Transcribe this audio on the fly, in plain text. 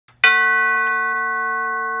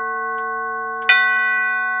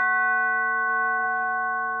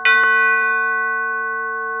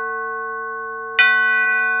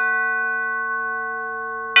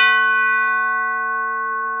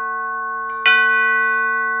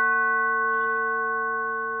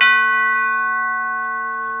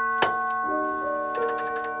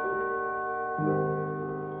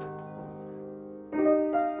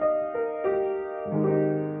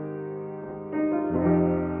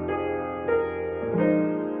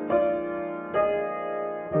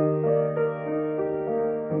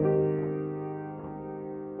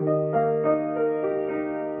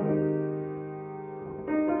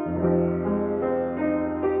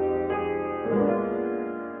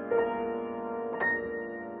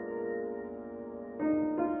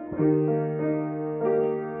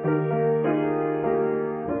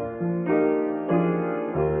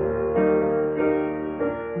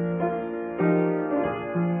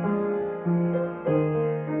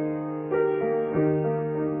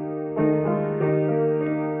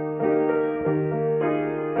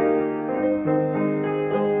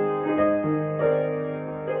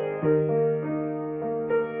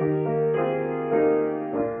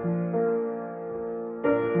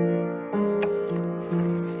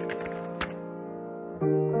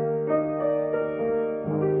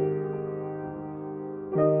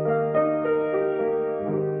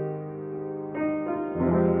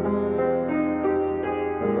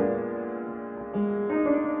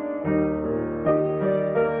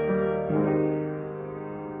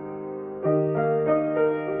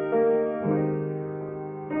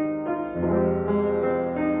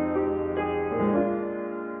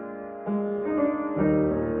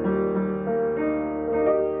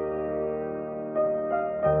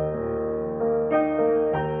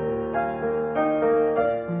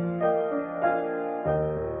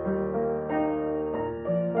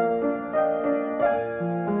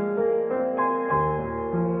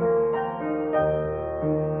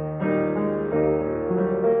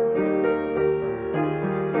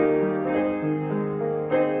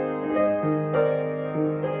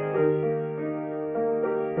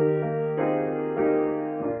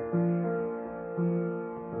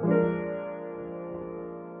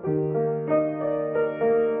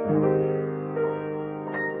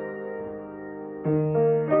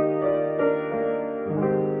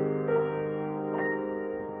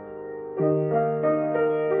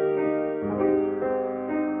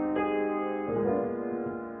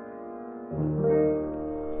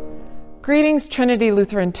Greetings, Trinity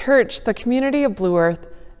Lutheran Church, the community of Blue Earth,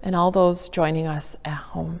 and all those joining us at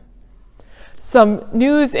home. Some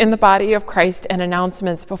news in the body of Christ and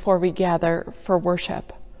announcements before we gather for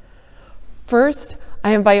worship. First,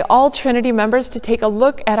 I invite all Trinity members to take a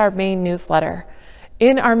look at our main newsletter.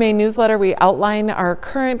 In our main newsletter, we outline our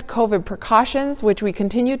current COVID precautions, which we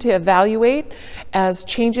continue to evaluate as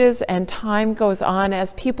changes and time goes on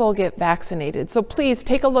as people get vaccinated. So please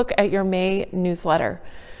take a look at your May newsletter.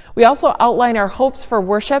 We also outline our hopes for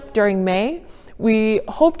worship during May. We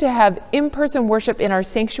hope to have in-person worship in our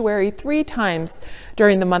sanctuary 3 times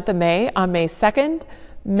during the month of May, on May 2nd,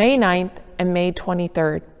 May 9th, and May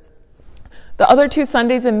 23rd. The other 2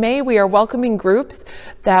 Sundays in May, we are welcoming groups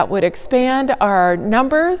that would expand our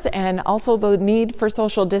numbers and also the need for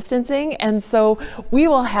social distancing. And so we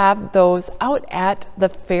will have those out at the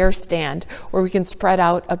fair stand where we can spread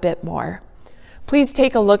out a bit more. Please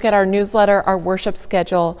take a look at our newsletter, our worship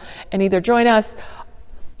schedule, and either join us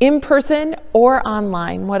in person or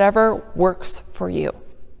online, whatever works for you.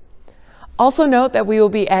 Also note that we will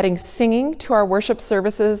be adding singing to our worship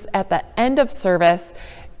services at the end of service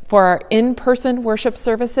for our in-person worship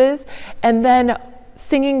services, and then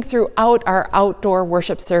singing throughout our outdoor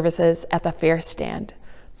worship services at the fair stand.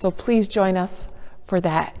 So please join us for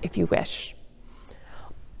that if you wish.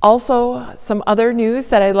 Also, some other news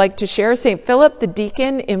that I'd like to share. St. Philip the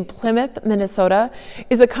Deacon in Plymouth, Minnesota,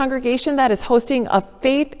 is a congregation that is hosting a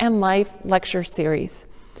Faith and Life lecture series.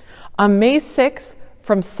 On May 6th,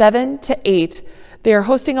 from 7 to 8, they are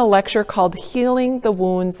hosting a lecture called Healing the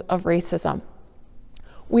Wounds of Racism.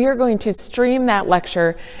 We are going to stream that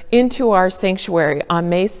lecture into our sanctuary on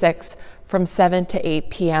May 6th from 7 to 8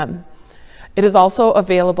 p.m. It is also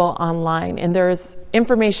available online, and there is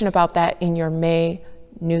information about that in your May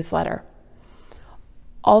newsletter.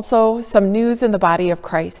 Also, some news in the body of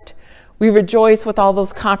Christ. We rejoice with all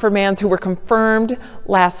those confirmands who were confirmed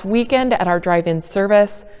last weekend at our drive-in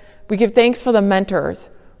service. We give thanks for the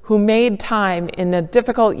mentors who made time in a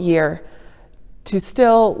difficult year to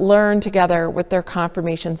still learn together with their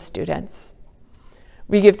confirmation students.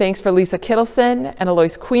 We give thanks for Lisa Kittleson and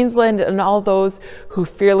Alois Queensland and all those who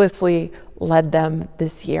fearlessly led them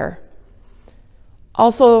this year.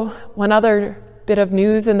 Also, one other bit of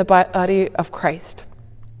news in the body of Christ.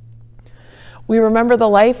 We remember the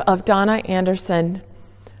life of Donna Anderson,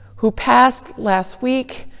 who passed last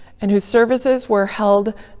week and whose services were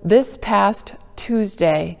held this past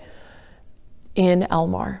Tuesday in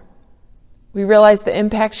Elmore. We realize the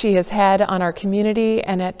impact she has had on our community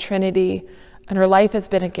and at Trinity, and her life has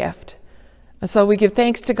been a gift. And so we give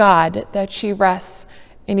thanks to God that she rests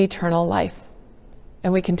in eternal life,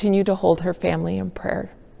 and we continue to hold her family in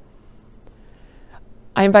prayer.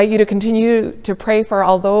 I invite you to continue to pray for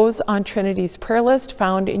all those on Trinity's prayer list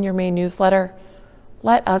found in your main newsletter.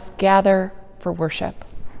 Let us gather for worship.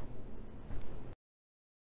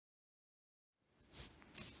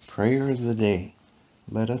 Prayer of the day.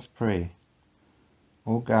 Let us pray.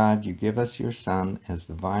 O God, you give us your Son as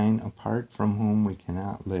the vine apart from whom we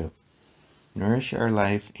cannot live. Nourish our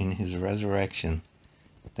life in his resurrection,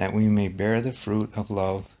 that we may bear the fruit of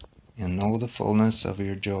love and know the fullness of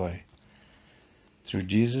your joy. Through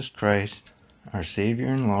Jesus Christ, our Savior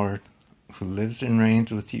and Lord, who lives and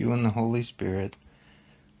reigns with you in the Holy Spirit,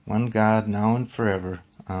 one God, now and forever.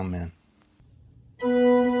 Amen.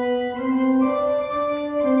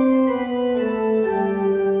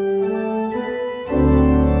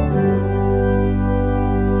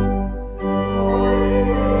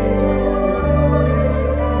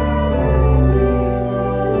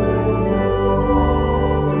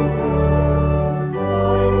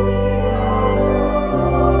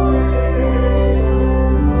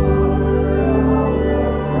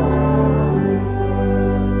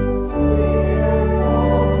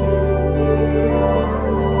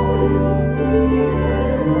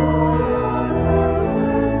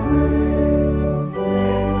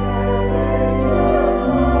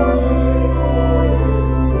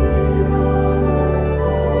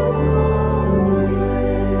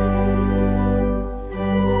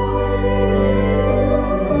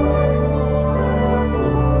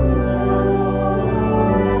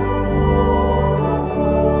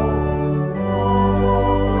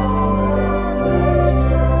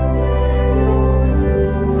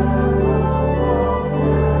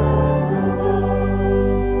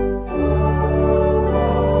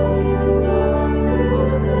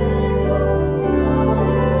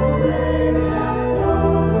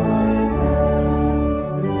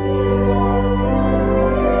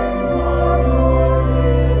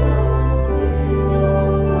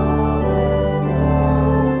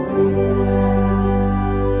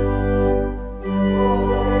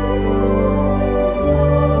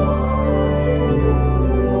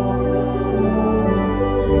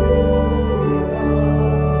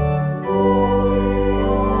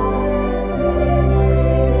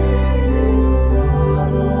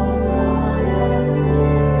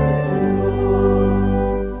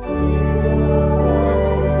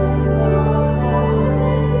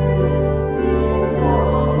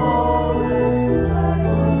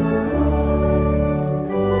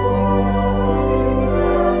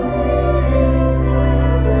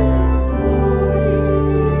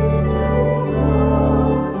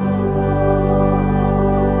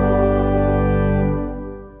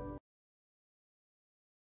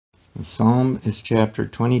 The psalm is chapter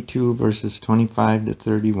 22, verses 25 to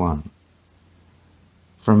 31.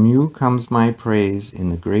 From you comes my praise in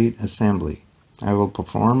the great assembly. I will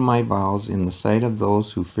perform my vows in the sight of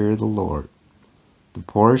those who fear the Lord. The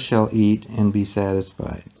poor shall eat and be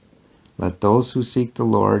satisfied. Let those who seek the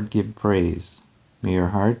Lord give praise. May your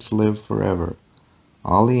hearts live forever.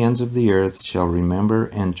 All the ends of the earth shall remember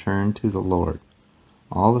and turn to the Lord.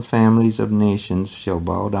 All the families of nations shall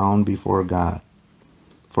bow down before God.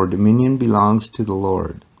 For dominion belongs to the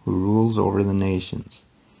Lord, who rules over the nations.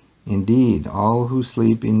 Indeed, all who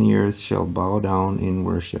sleep in the earth shall bow down in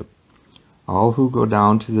worship. All who go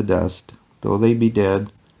down to the dust, though they be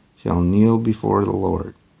dead, shall kneel before the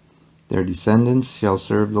Lord. Their descendants shall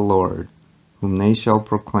serve the Lord, whom they shall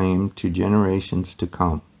proclaim to generations to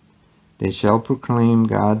come. They shall proclaim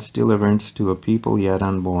God's deliverance to a people yet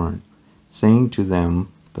unborn, saying to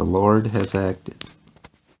them, the Lord has acted.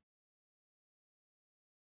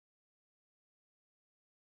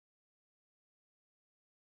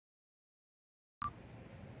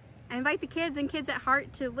 I invite the kids and kids at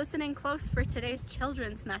heart to listen in close for today's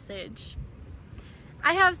children's message.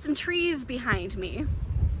 I have some trees behind me.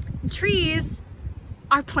 Trees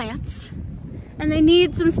are plants, and they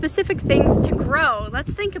need some specific things to grow.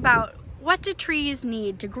 Let's think about, what do trees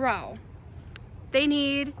need to grow? They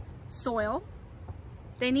need soil.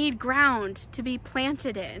 They need ground to be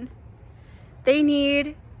planted in. They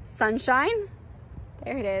need sunshine.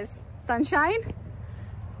 There it is, sunshine.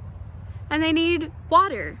 And they need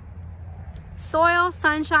water. Soil,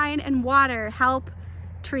 sunshine, and water help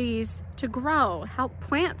trees to grow, help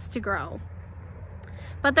plants to grow.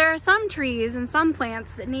 But there are some trees and some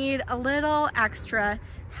plants that need a little extra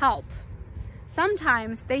help.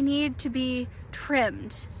 Sometimes they need to be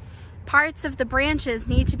trimmed. Parts of the branches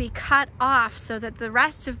need to be cut off so that the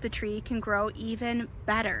rest of the tree can grow even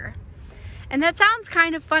better. And that sounds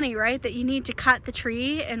kind of funny, right? That you need to cut the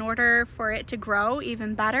tree in order for it to grow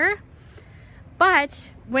even better. But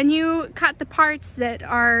when you cut the parts that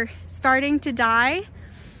are starting to die,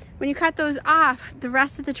 when you cut those off, the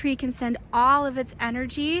rest of the tree can send all of its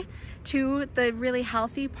energy to the really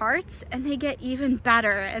healthy parts, and they get even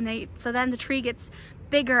better. And so then the tree gets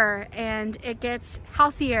bigger, and it gets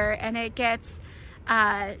healthier, and it gets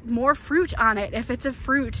more fruit on it if it's a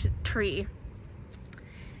fruit tree.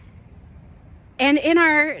 And in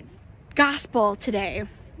our gospel today,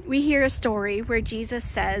 we hear a story where Jesus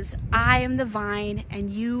says, I am the vine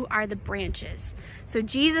and you are the branches. So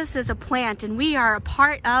Jesus is a plant and we are a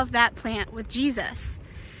part of that plant with Jesus.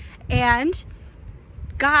 And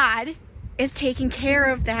God is taking care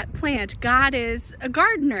of that plant. God is a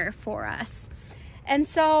gardener for us. And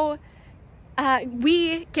so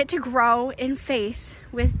we get to grow in faith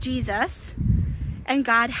with Jesus, and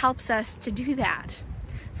God helps us to do that.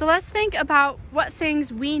 So let's think about what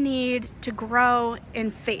things we need to grow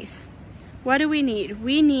in faith. What do we need?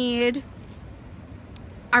 We need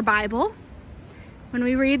our Bible. When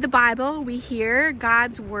we read the Bible, we hear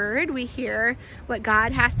God's word. We hear what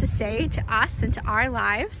God has to say to us and to our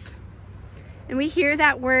lives. And we hear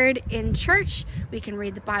that word in church. We can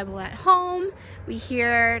read the Bible at home. We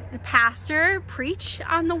hear the pastor preach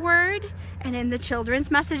on the word. And in the children's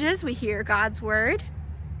messages, we hear God's word.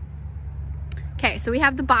 Okay, so we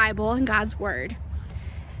have the Bible and God's word.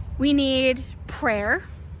 We need prayer,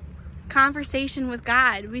 conversation with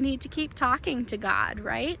God. We need to keep talking to God,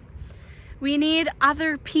 right? We need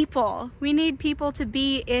other people. We need people to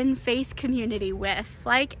be in faith community with,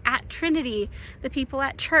 like at Trinity, the people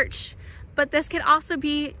at church. But this could also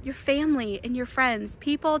be your family and your friends,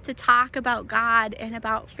 people to talk about God and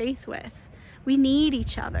about faith with. We need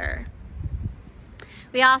each other.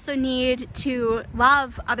 We also need to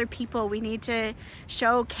love other people. We need to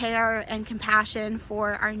show care and compassion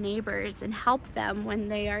for our neighbors and help them when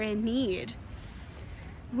they are in need.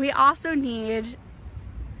 We also need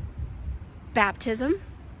baptism,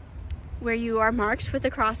 where you are marked with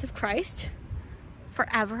the cross of Christ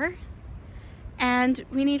forever. And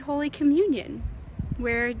we need Holy Communion,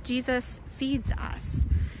 where Jesus feeds us.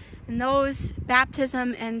 And those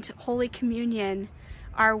baptism and Holy Communion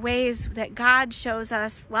are ways that God shows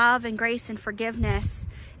us love and grace and forgiveness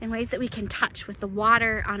in ways that we can touch with the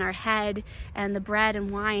water on our head and the bread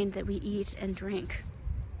and wine that we eat and drink.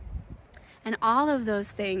 And all of those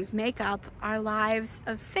things make up our lives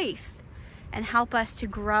of faith and help us to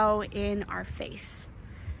grow in our faith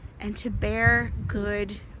and to bear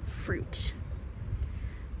good fruit.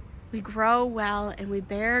 We grow well and we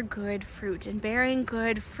bear good fruit. And bearing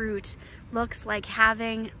good fruit looks like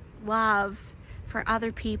having love for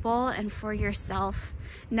other people and for yourself,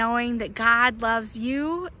 knowing that God loves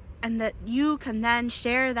you and that you can then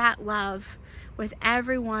share that love with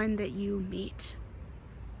everyone that you meet.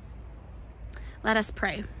 Let us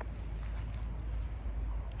pray.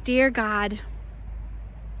 Dear God,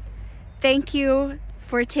 thank you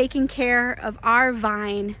for taking care of our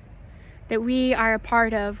vine that we are a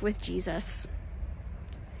part of with Jesus.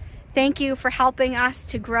 Thank you for helping us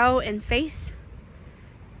to grow in faith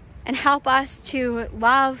and help us to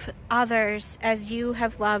love others as you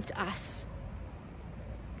have loved us.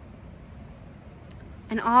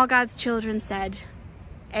 And all God's children said,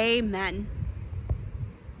 Amen.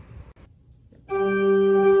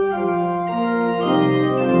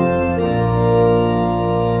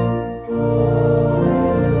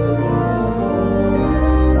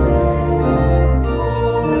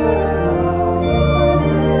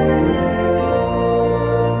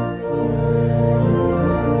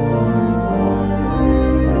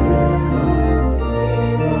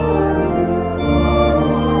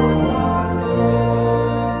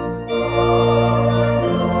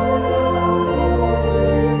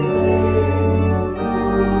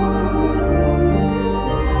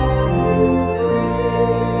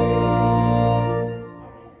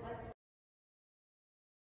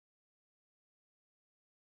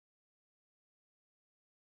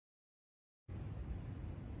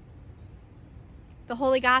 The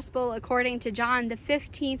Holy Gospel according to John, the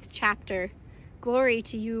 15th chapter. Glory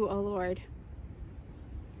to you, O Lord.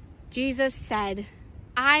 Jesus said,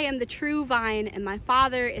 I am the true vine, and my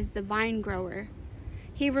Father is the vine grower.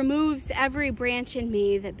 He removes every branch in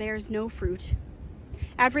me that bears no fruit.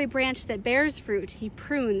 Every branch that bears fruit, he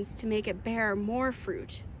prunes to make it bear more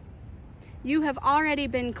fruit. You have already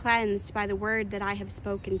been cleansed by the word that I have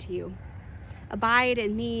spoken to you. Abide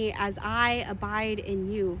in me as I abide in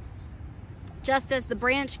you. Just as the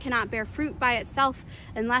branch cannot bear fruit by itself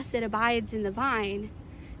unless it abides in the vine,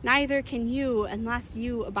 neither can you unless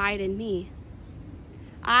you abide in me.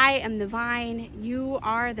 I am the vine, you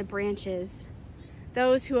are the branches.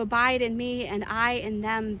 Those who abide in me and I in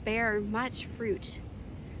them bear much fruit,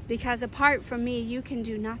 because apart from me you can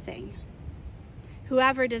do nothing.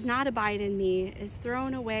 Whoever does not abide in me is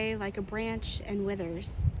thrown away like a branch and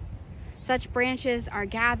withers. Such branches are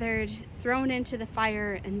gathered, thrown into the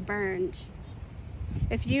fire, and burned.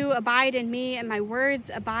 If you abide in me and my words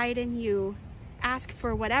abide in you, ask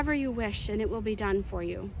for whatever you wish and it will be done for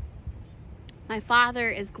you. My Father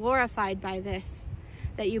is glorified by this,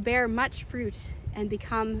 that you bear much fruit and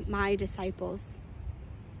become my disciples.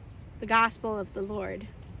 The gospel of the Lord.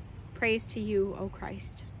 Praise to you, O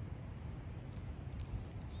Christ.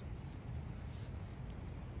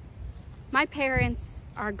 My parents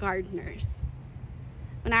are gardeners.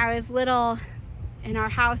 When I was little, in our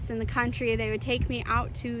house in the country, they would take me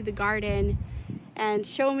out to the garden and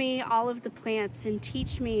show me all of the plants and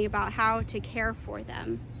teach me about how to care for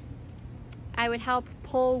them. I would help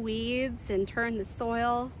pull weeds and turn the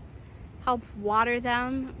soil, help water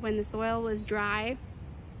them when the soil was dry.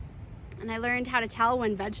 And I learned how to tell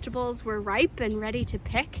when vegetables were ripe and ready to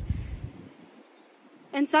pick.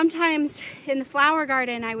 And sometimes in the flower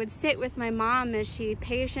garden, I would sit with my mom as she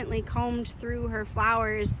patiently combed through her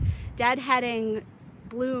flowers, deadheading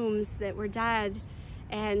blooms that were dead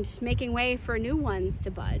and making way for new ones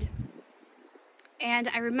to bud. And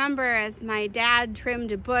I remember as my dad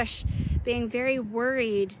trimmed a bush, being very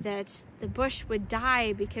worried that the bush would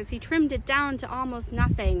die because he trimmed it down to almost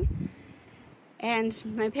nothing.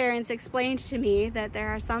 And my parents explained to me that there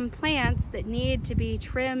are some plants that need to be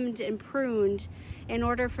trimmed and pruned in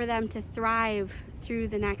order for them to thrive through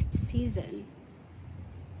the next season.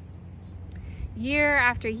 Year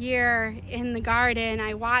after year in the garden,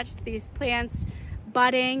 I watched these plants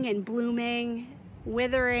budding and blooming,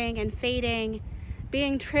 withering and fading,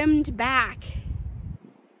 being trimmed back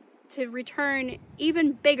to return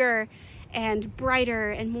even bigger and brighter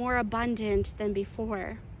and more abundant than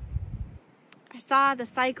before. I saw the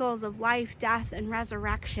cycles of life, death, and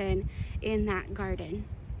resurrection in that garden.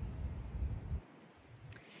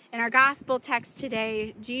 In our gospel text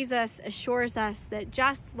today, Jesus assures us that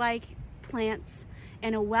just like plants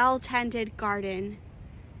in a well-tended garden,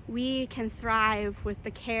 we can thrive with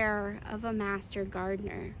the care of a master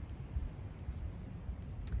gardener.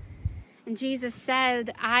 And Jesus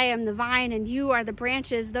said, I am the vine and you are the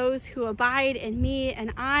branches. Those who abide in me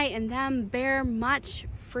and I in them bear much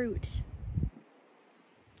fruit.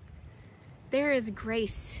 There is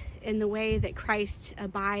grace in the way that Christ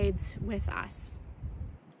abides with us.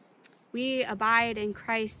 We abide in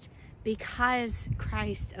Christ because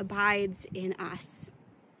Christ abides in us.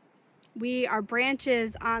 We are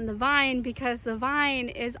branches on the vine because the vine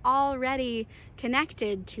is already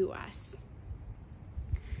connected to us.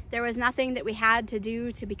 There was nothing that we had to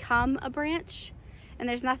do to become a branch, and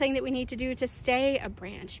there's nothing that we need to do to stay a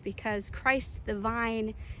branch because Christ, the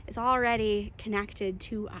vine, is already connected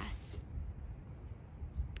to us.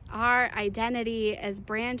 Our identity as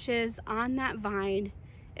branches on that vine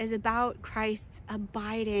is about Christ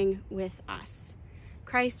abiding with us,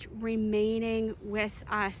 Christ remaining with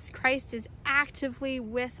us. Christ is actively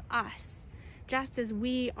with us, just as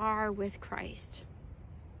we are with Christ.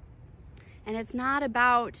 And it's not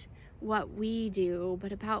about what we do,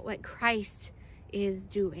 but about what Christ is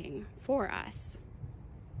doing for us.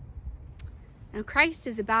 Now, Christ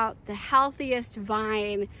is about the healthiest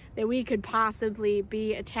vine that we could possibly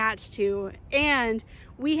be attached to, and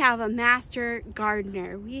we have a master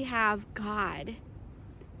gardener. We have God,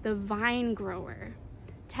 the vine grower,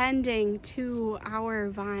 tending to our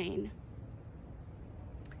vine.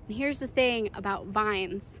 And here's the thing about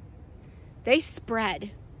vines. They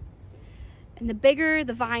spread. And the bigger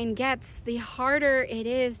the vine gets, the harder it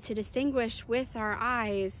is to distinguish with our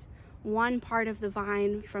eyes one part of the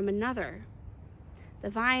vine from another.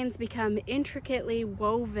 The vines become intricately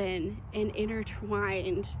woven and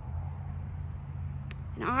intertwined.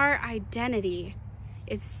 And our identity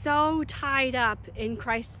is so tied up in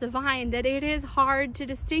Christ the vine that it is hard to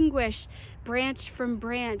distinguish branch from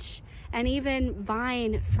branch and even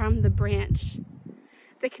vine from the branch.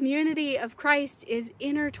 The community of Christ is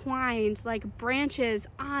intertwined like branches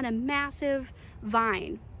on a massive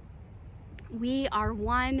vine. We are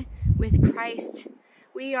one with Christ.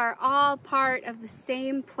 We are all part of the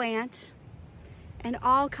same plant and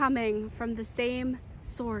all coming from the same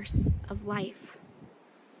source of life.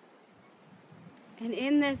 And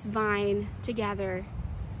in this vine together,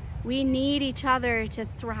 we need each other to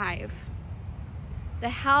thrive. The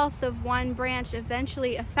health of one branch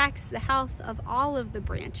eventually affects the health of all of the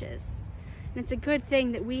branches. And it's a good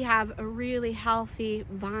thing that we have a really healthy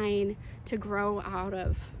vine to grow out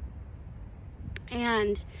of.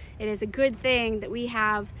 And it is a good thing that we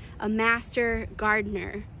have a master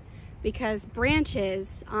gardener, because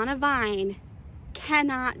branches on a vine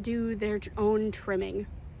cannot do their own trimming.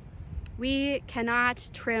 We cannot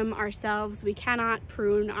trim ourselves. We cannot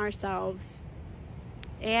prune ourselves.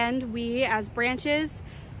 And we, as branches,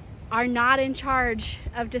 are not in charge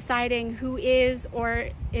of deciding who is or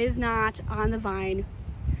is not on the vine.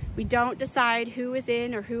 We don't decide who is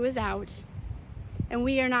in or who is out. And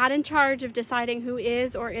we are not in charge of deciding who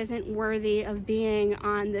is or isn't worthy of being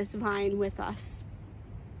on this vine with us.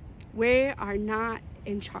 We are not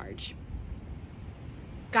in charge.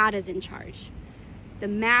 God is in charge. The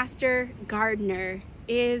master gardener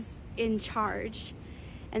is in charge.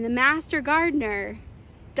 And the master gardener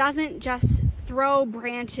doesn't just throw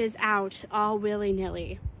branches out all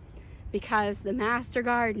willy-nilly, because the master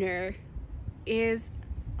gardener is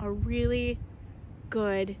a really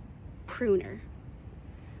good pruner.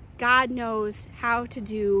 God knows how to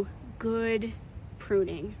do good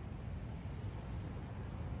pruning.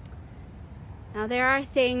 Now, there are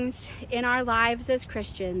things in our lives as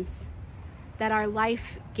Christians that are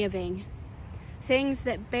life-giving, things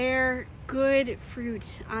that bear good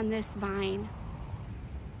fruit on this vine,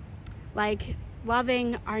 like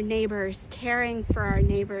loving our neighbors, caring for our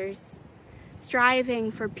neighbors,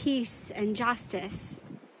 striving for peace and justice.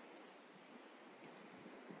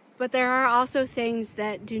 But there are also things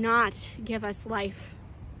that do not give us life,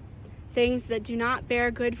 things that do not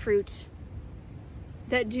bear good fruit,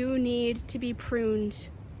 that do need to be pruned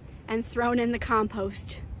and thrown in the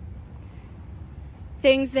compost.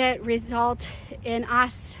 Things that result in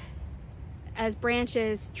us as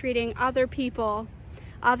branches treating other people,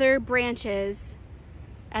 other branches,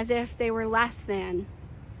 as if they were less than,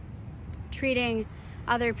 treating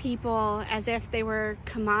other people as if they were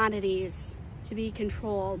commodities to be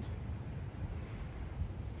controlled.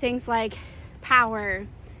 Things like power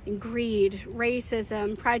and greed,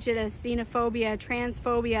 racism, prejudice, xenophobia,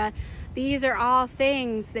 transphobia, these are all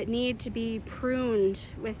things that need to be pruned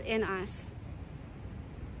within us.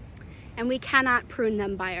 And we cannot prune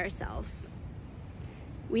them by ourselves.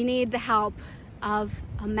 We need the help of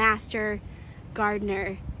a master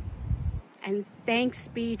gardener. And thanks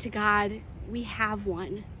be to God, we have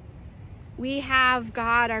one. We have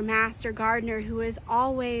God, our master gardener, who is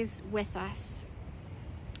always with us.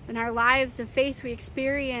 In our lives of faith, we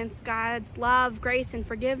experience God's love, grace, and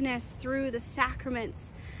forgiveness through the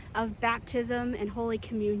sacraments of baptism and Holy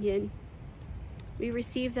Communion. We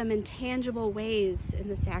receive them in tangible ways in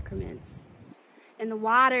the sacraments. In the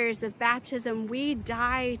waters of baptism, we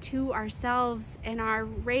die to ourselves and are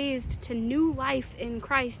raised to new life in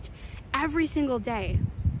Christ every single day,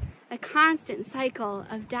 a constant cycle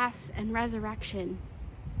of death and resurrection.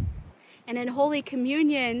 And in Holy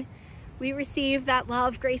Communion, we receive that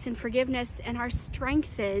love, grace, and forgiveness and are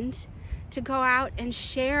strengthened to go out and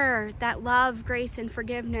share that love, grace, and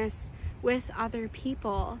forgiveness with other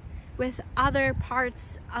people, with other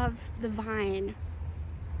parts of the vine.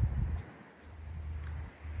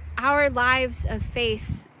 Our lives of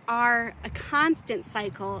faith are a constant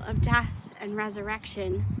cycle of death and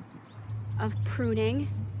resurrection, of pruning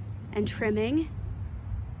and trimming,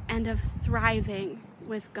 and of thriving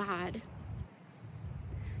with God.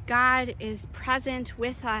 God is present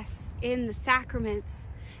with us in the sacraments,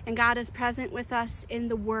 and God is present with us in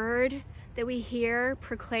the word that we hear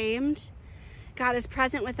proclaimed. God is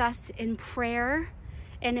present with us in prayer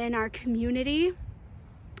and in our community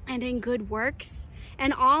and in good works.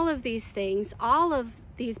 And all of these things, all of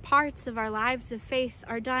these parts of our lives of faith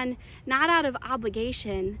are done not out of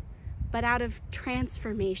obligation, but out of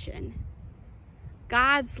transformation.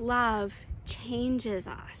 God's love changes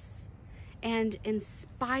us and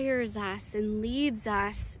inspires us and leads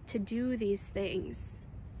us to do these things.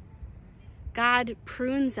 God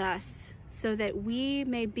prunes us so that we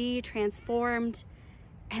may be transformed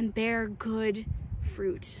and bear good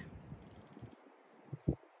fruit.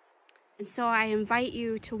 And so I invite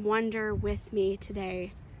you to wonder with me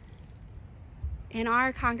today, in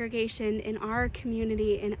our congregation, in our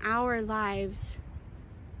community, in our lives,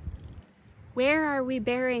 where are we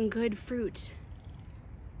bearing good fruit?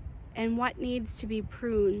 And what needs to be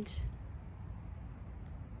pruned?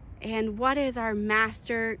 And what is our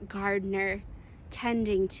master gardener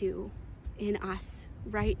tending to in us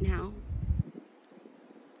right now?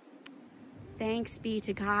 Thanks be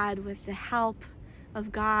to God, with the help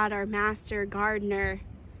of God, our master gardener,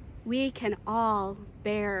 we can all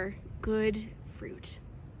bear good fruit.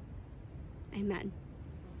 Amen.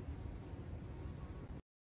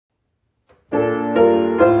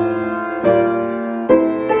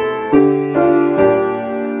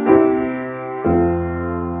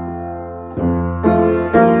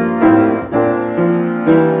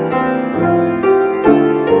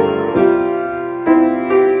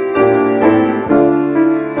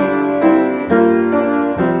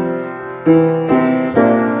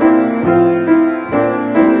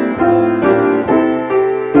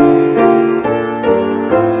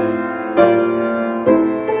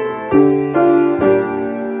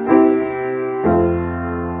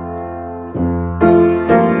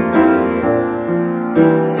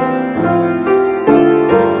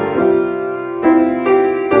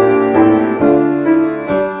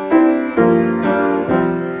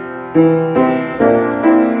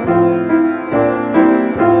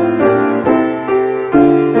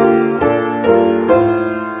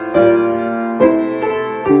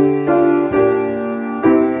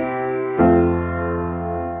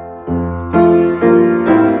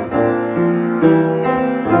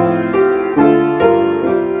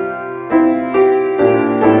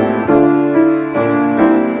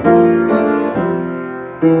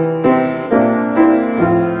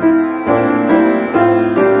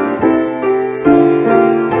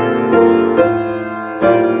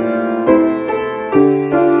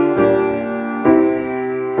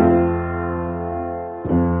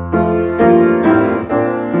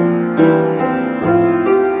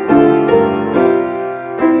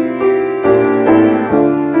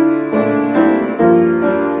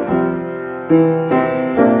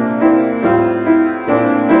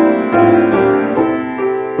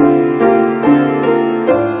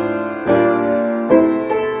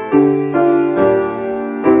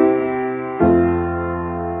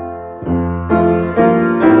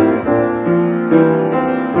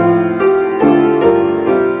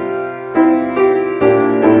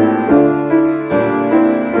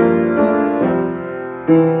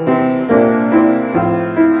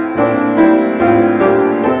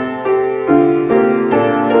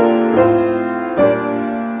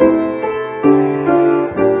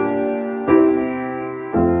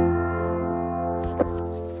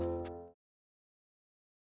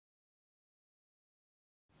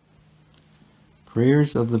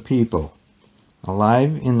 Prayers of the people.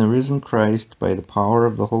 Alive in the risen Christ by the power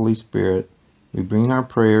of the Holy Spirit, we bring our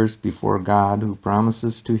prayers before God, who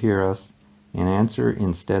promises to hear us and answer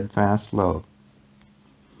in steadfast love.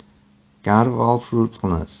 God of all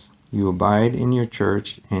fruitfulness, you abide in your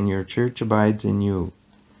church, and your church abides in you.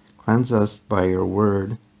 Cleanse us by your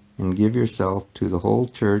word, and give yourself to the whole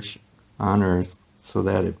church on earth, so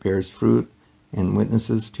that it bears fruit and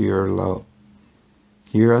witnesses to your love.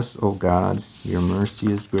 Hear us, O God, your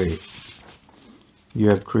mercy is great. You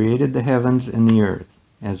have created the heavens and the earth.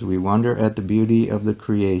 As we wonder at the beauty of the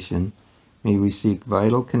creation, may we seek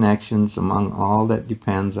vital connections among all that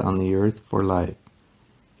depends on the earth for life.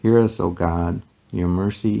 Hear us, O God, your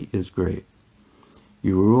mercy is great.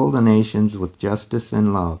 You rule the nations with justice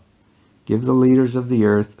and love. Give the leaders of the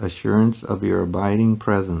earth assurance of your abiding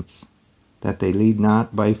presence, that they lead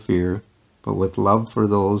not by fear, but with love for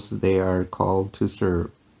those they are called to serve.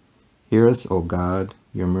 Hear us, O God,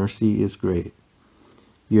 your mercy is great.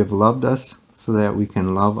 You have loved us so that we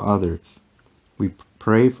can love others. We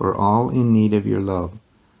pray for all in need of your love,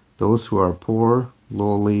 those who are poor,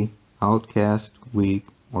 lowly, outcast, weak,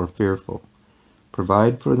 or fearful.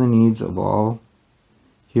 Provide for the needs of all.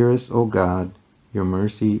 Hear us, O God, your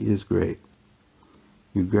mercy is great.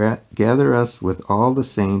 You gather us with all the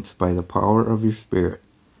saints by the power of your Spirit,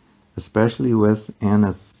 especially with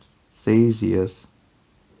Athanasius,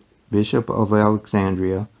 Bishop of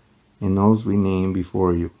Alexandria, and those we name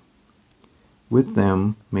before you. With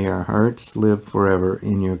them may our hearts live forever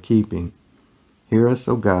in your keeping. Hear us,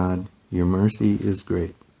 O God, your mercy is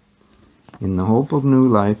great. In the hope of new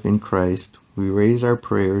life in Christ, we raise our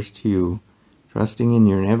prayers to you, trusting in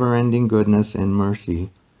your never-ending goodness and mercy,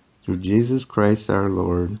 through Jesus Christ our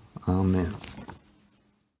Lord. Amen.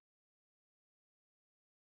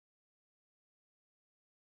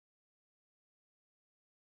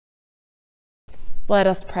 Let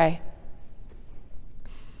us pray.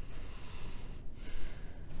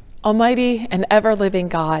 Almighty and ever-living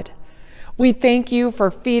God, we thank you for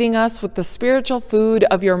feeding us with the spiritual food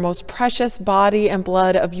of your most precious body and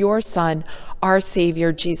blood of your Son, our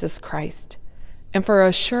Savior, Jesus Christ, and for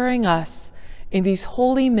assuring us in these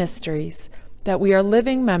holy mysteries that we are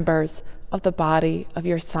living members of the body of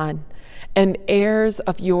your Son and heirs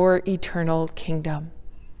of your eternal kingdom.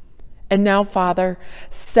 And now, Father,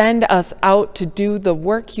 send us out to do the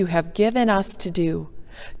work you have given us to do,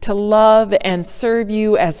 to love and serve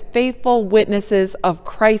you as faithful witnesses of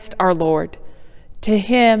Christ our Lord. To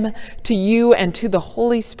him, to you, and to the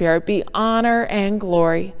Holy Spirit be honor and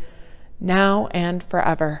glory, now and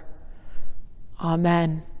forever.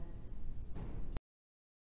 Amen.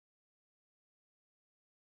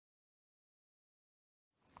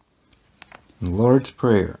 The Lord's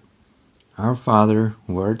Prayer. Our Father,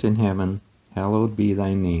 who art in heaven, hallowed be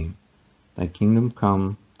thy name. Thy kingdom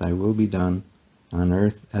come, thy will be done, on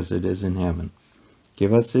earth as it is in heaven.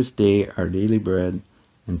 Give us this day our daily bread,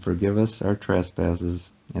 and forgive us our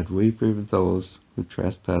trespasses, as we forgive those who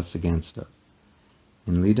trespass against us.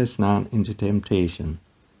 And lead us not into temptation,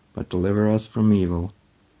 but deliver us from evil.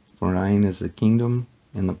 For thine is the kingdom,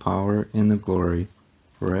 and the power, and the glory,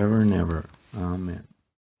 forever and ever. Amen.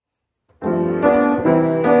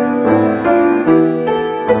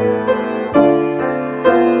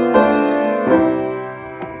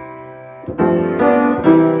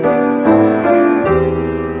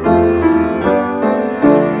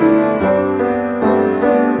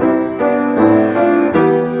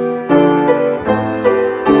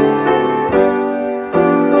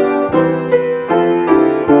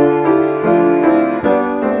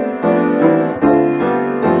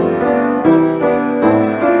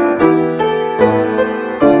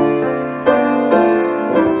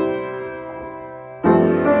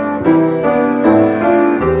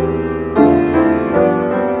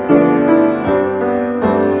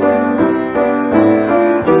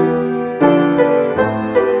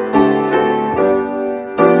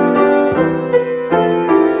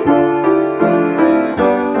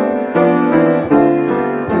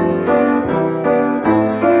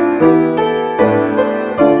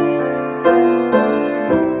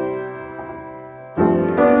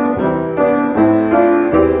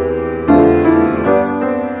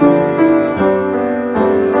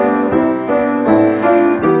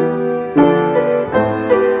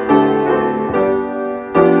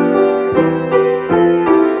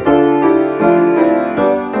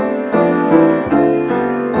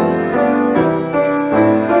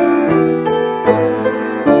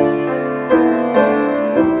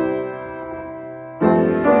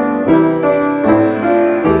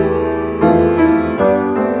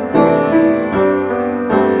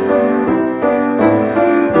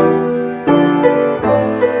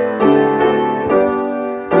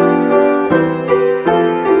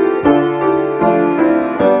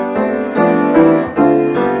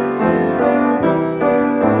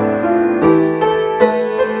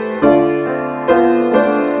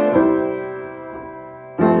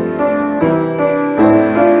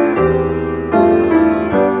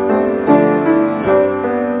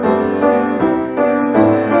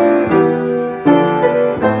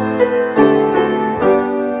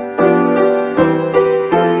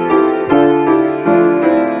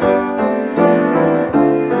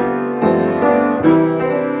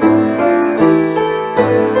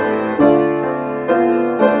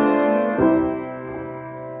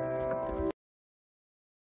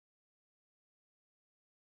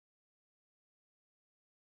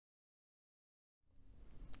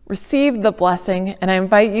 receive the blessing, and I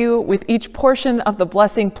invite you with each portion of the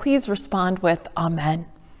blessing, please respond with Amen.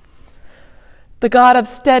 The God of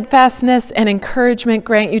steadfastness and encouragement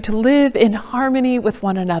grant you to live in harmony with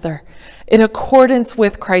one another, in accordance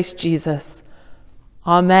with Christ Jesus.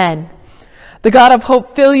 Amen. The God of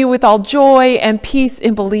hope fill you with all joy and peace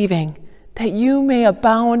in believing, that you may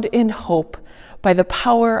abound in hope by the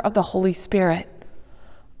power of the Holy Spirit.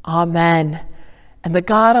 Amen. And the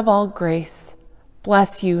God of all grace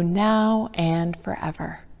bless you now and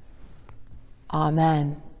forever.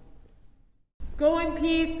 Amen. Go in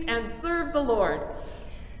peace and serve the Lord.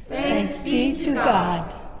 Thanks be to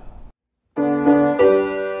God.